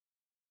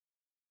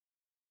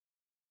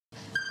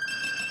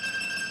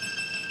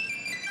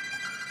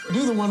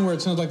Do the one where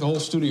it sounds like the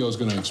whole studio is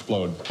going to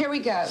explode. Here we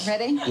go.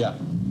 Ready? Yeah.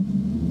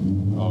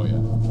 Oh, yeah.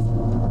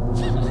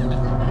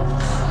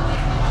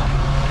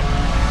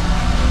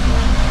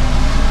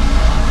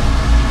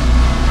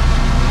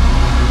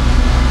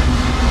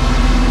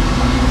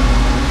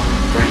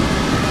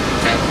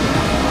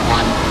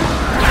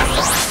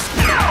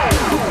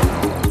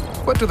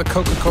 What do the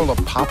Coca-Cola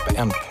pop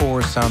and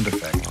pour sound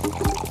effect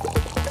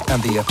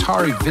and the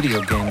Atari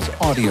video game's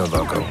audio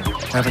logo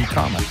have in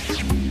common?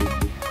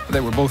 They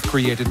were both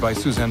created by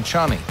Suzanne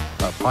Ciani,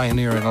 a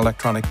pioneer in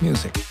electronic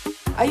music.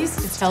 I used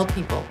to tell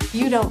people,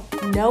 you don't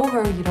know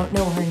her, you don't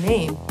know her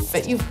name,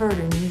 but you've heard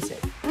her music.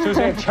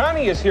 Suzanne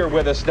Ciani is here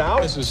with us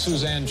now. This is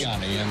Suzanne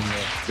Ciani, and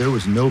there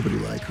was nobody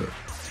like her.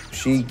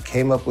 She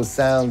came up with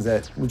sounds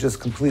that were just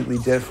completely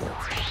different.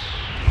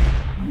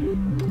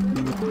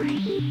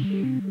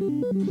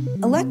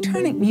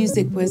 Electronic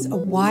music was a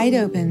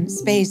wide-open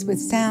space with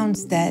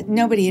sounds that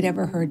nobody had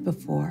ever heard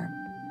before.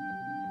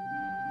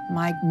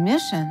 My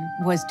mission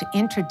was to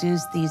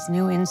introduce these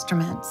new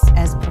instruments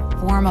as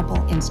performable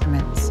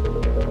instruments.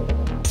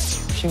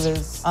 She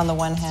was, on the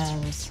one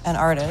hand, an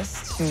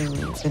artist who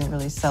didn't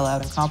really sell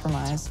out and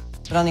compromise.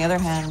 But on the other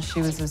hand,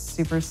 she was a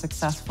super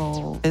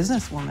successful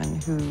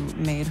businesswoman who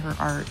made her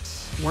art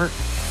work.